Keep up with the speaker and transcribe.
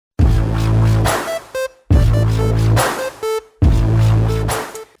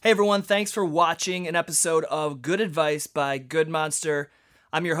Hey everyone, thanks for watching an episode of Good Advice by Good Monster.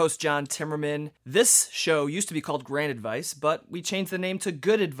 I'm your host, John Timmerman. This show used to be called Grand Advice, but we changed the name to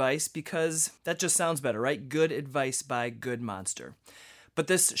Good Advice because that just sounds better, right? Good Advice by Good Monster. But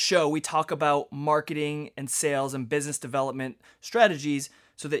this show, we talk about marketing and sales and business development strategies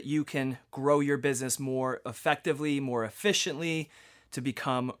so that you can grow your business more effectively, more efficiently, to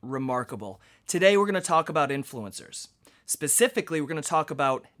become remarkable. Today, we're going to talk about influencers. Specifically, we're going to talk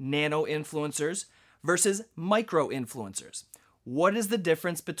about nano influencers versus micro influencers. What is the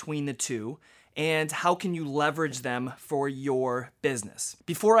difference between the two, and how can you leverage them for your business?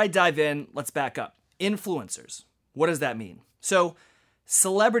 Before I dive in, let's back up. Influencers. What does that mean? So,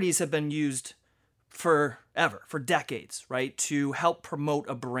 celebrities have been used forever, for decades, right, to help promote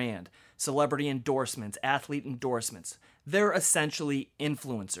a brand. Celebrity endorsements, athlete endorsements. They're essentially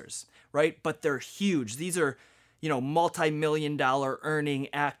influencers, right? But they're huge. These are multi-million-dollar earning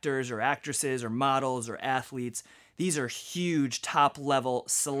actors or actresses or models or athletes. These are huge top-level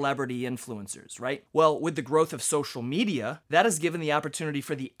celebrity influencers, right? Well, with the growth of social media, that has given the opportunity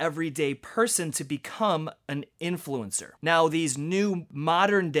for the everyday person to become an influencer. Now, these new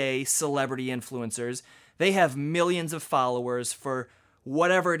modern-day celebrity influencers, they have millions of followers for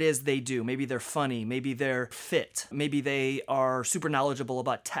whatever it is they do. Maybe they're funny, maybe they're fit, maybe they are super knowledgeable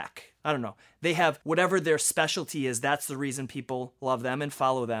about tech. I don't know. They have whatever their specialty is, that's the reason people love them and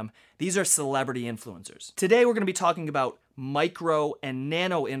follow them. These are celebrity influencers. Today we're going to be talking about micro and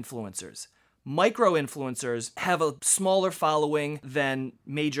nano influencers. Micro influencers have a smaller following than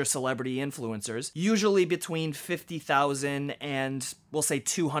major celebrity influencers, usually between 50,000 and we'll say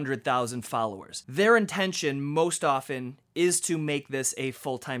 200,000 followers. Their intention most often is to make this a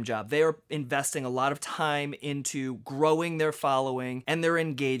full-time job. They are investing a lot of time into growing their following and their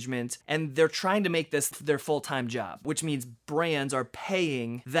engagement, and they're trying to make this their full-time job, which means brands are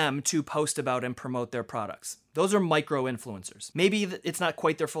paying them to post about and promote their products. Those are micro influencers. Maybe it's not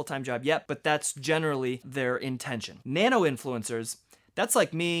quite their full-time job yet, but that's generally their intention. Nano influencers, that's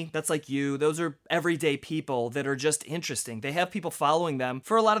like me, that's like you. Those are everyday people that are just interesting. They have people following them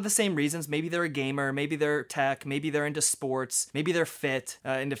for a lot of the same reasons. Maybe they're a gamer, maybe they're tech, maybe they're into sports, maybe they're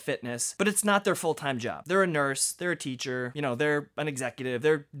into fitness, but it's not their full-time job. They're a nurse, they're a teacher, they're an executive,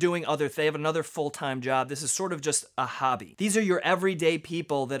 they're doing they have another full-time job. This is sort of just a hobby. These are your everyday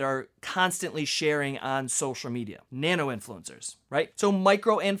people that are constantly sharing on social media. Nano influencers, right? So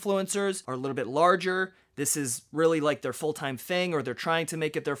micro influencers are a little bit larger. This is really like their full-time thing, or they're trying to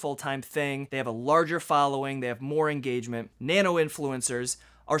make it their full-time thing. They have a larger following. They have more engagement. Nano influencers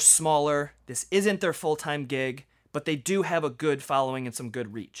are smaller. This isn't their full-time gig, but they do have a good following and some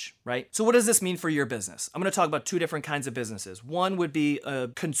good reach, right? So what does this mean for your business? I'm going to talk about two different kinds of businesses. One would be a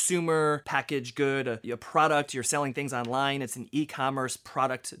consumer packaged good, a product. You're selling things online. It's an e-commerce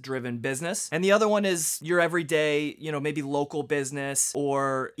product-driven business. And the other one is your everyday, maybe local business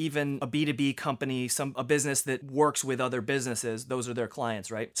or even a B2B company, a business that works with other businesses. Those are their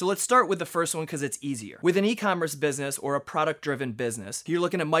clients, right? So let's start with the first one because it's easier. With an e-commerce business or a product-driven business, you're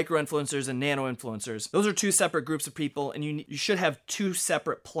looking at micro-influencers and nano-influencers. Those are two separate groups of people, and you should have two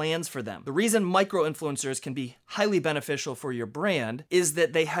separate plans for them. The reason micro-influencers can be highly beneficial for your brand is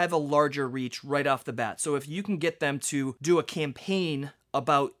that they have a larger reach right off the bat. So if you can get them to do a campaign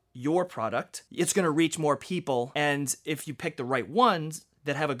about your product, it's going to reach more people. And if you pick the right ones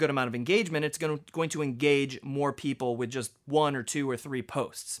that have a good amount of engagement, it's going to engage more people with just one or two or three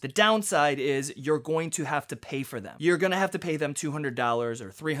posts. The downside is you're going to have to pay for them. You're going to have to pay them $200 or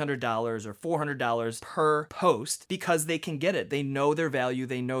 $300 or $400 per post because they can get it. They know their value.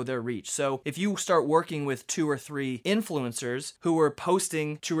 They know their reach. So if you start working with two or three influencers who are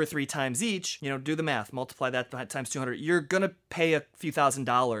posting 2 or 3 times each, do the math, multiply that times 200, you're going to pay a few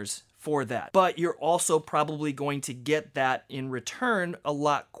 $1,000s for that. But you're also probably going to get that in return a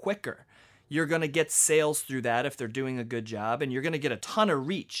lot quicker. You're going to get sales through that if they're doing a good job, and you're going to get a ton of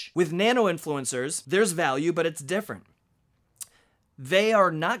reach. With nano influencers, there's value, but it's different. They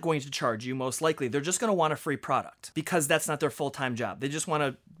are not going to charge you, most likely. They're just going to want a free product because that's not their full-time job.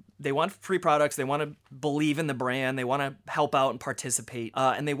 They want free products. They want to believe in the brand. They want to help out and participate.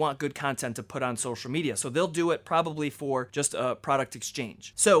 And they want good content to put on social media. So they'll do it probably for just a product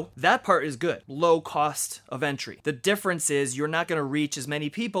exchange. So that part is good. Low cost of entry. The difference is you're not going to reach as many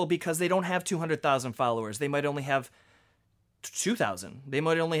people because they don't have 200,000 followers. They might only have 2,000. They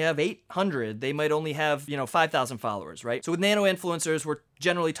might only have 800. They might only have, 5,000 followers, right? So with nano influencers, we're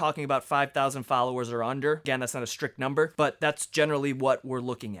generally talking about 5,000 followers or under. Again, that's not a strict number, but that's generally what we're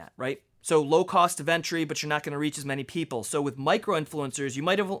looking at, right? So low cost of entry, but you're not going to reach as many people. So with micro-influencers, you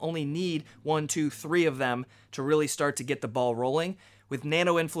might have only need 1, 2, 3 of them to really start to get the ball rolling. With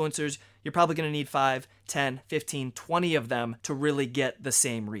nano-influencers, you're probably going to need 5, 10, 15, 20 of them to really get the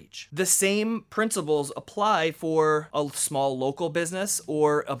same reach. The same principles apply for a small local business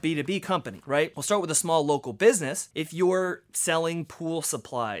or a B2B company, right? We'll start with a small local business. If you're selling pool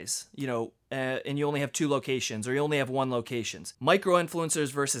supplies, and you only have 2 locations or you only have 1 location.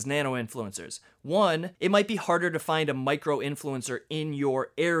 Micro-influencers versus nano-influencers. One, it might be harder to find a micro-influencer in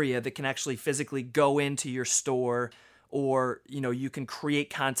your area that can actually physically go into your store or, you can create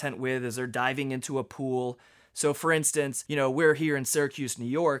content with as they're diving into a pool. So for instance, we're here in Syracuse, New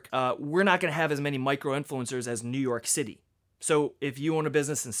York. We're not going to have as many micro-influencers as New York City. So if you own a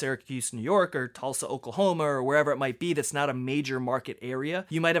business in Syracuse, New York, or Tulsa, Oklahoma, or wherever it might be that's not a major market area,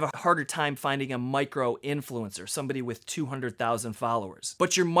 you might have a harder time finding a micro-influencer, somebody with 200,000 followers.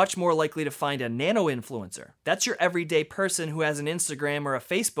 But you're much more likely to find a nano-influencer. That's your everyday person who has an Instagram or a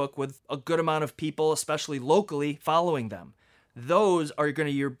Facebook with a good amount of people, especially locally, following them. Those are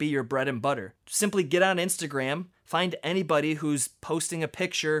going to be your bread and butter. Simply get on Instagram, find anybody who's posting a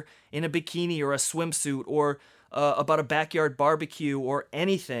picture in a bikini or a swimsuit or about a backyard barbecue or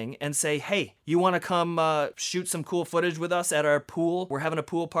anything and say, hey, you want to come shoot some cool footage with us at our pool? We're having a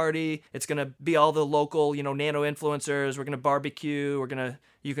pool party. It's going to be all the local, nano influencers. We're going to barbecue.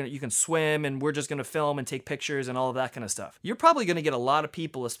 You can swim, and we're just going to film and take pictures and all of that kind of stuff. You're probably going to get a lot of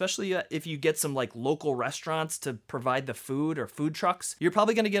people, especially if you get some local restaurants to provide the food or food trucks. You're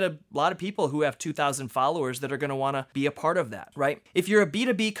probably going to get a lot of people who have 2,000 followers that are going to want to be a part of that, right? If you're a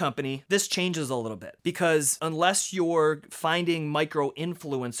B2B company, this changes a little bit because unless you're finding micro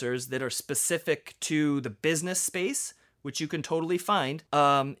influencers that are specific to the business space, which you can totally find,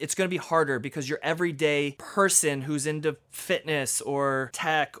 it's going to be harder because your everyday person who's into fitness or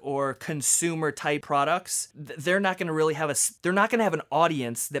tech or consumer type products, they're not going to really have an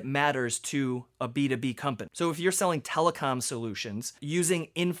audience that matters to a B2B company. So if you're selling telecom solutions, using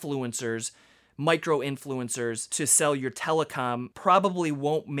influencers, micro-influencers to sell your telecom probably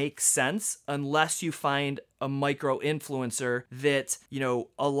won't make sense unless you find a micro-influencer that,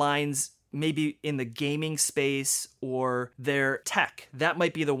 aligns maybe in the gaming space or their tech. That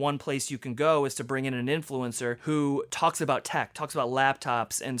might be the one place you can go, is to bring in an influencer who talks about tech, talks about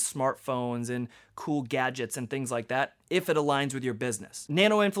laptops and smartphones and cool gadgets and things like that, if it aligns with your business.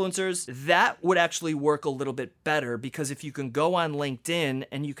 Nano influencers, that would actually work a little bit better because if you can go on LinkedIn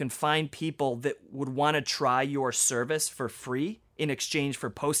and you can find people that would want to try your service for free in exchange for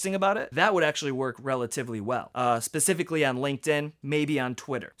posting about it, that would actually work relatively well. Specifically on LinkedIn, maybe on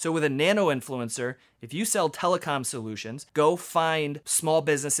Twitter. So with a nano influencer, if you sell telecom solutions, go find small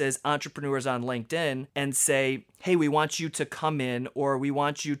businesses, entrepreneurs on LinkedIn and say, hey, we want you to come in, or we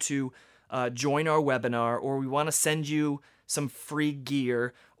want you to join our webinar, or we want to send you some free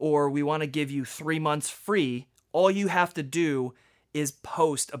gear, or we want to give you 3 months free. All you have to do is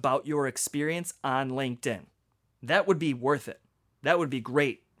post about your experience on LinkedIn. That would be worth it. That would be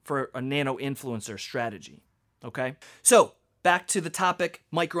great for a nano influencer strategy. Okay? So back to the topic,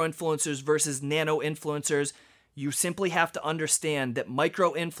 micro influencers versus nano influencers. You simply have to understand that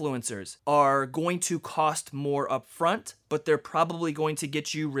micro influencers are going to cost more upfront, but they're probably going to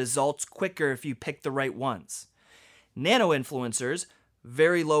get you results quicker if you pick the right ones. Nano influencers,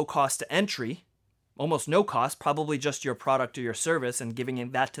 very low cost to entry, almost no cost, probably just your product or your service and giving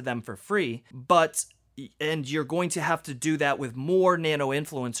that to them for free, and you're going to have to do that with more nano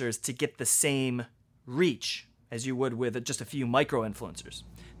influencers to get the same reach as you would with just a few micro influencers.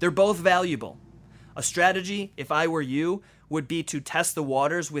 They're both valuable. A strategy, if I were you, would be to test the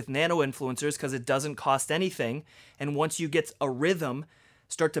waters with nano influencers because it doesn't cost anything. And once you get a rhythm,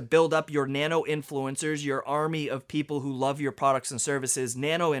 start to build up your nano influencers, your army of people who love your products and services,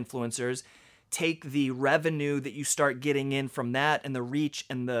 nano influencers. Take the revenue that you start getting in from that and the reach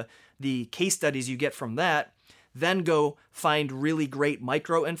and the case studies you get from that, then go find really great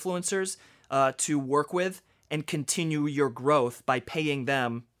micro influencers to work with and continue your growth by paying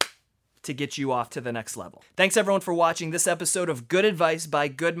them to get you off to the next level. Thanks everyone for watching this episode of Good Advice by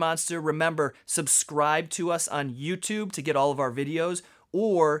Good Monster. Remember, subscribe to us on YouTube to get all of our videos,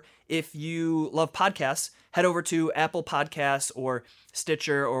 or if you love podcasts, head over to Apple Podcasts or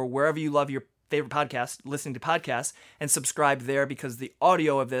Stitcher or wherever you love your favorite podcast, listening to podcasts, and subscribe there because the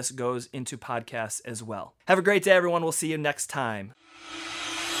audio of this goes into podcasts as well. Have a great day, everyone. We'll see you next time.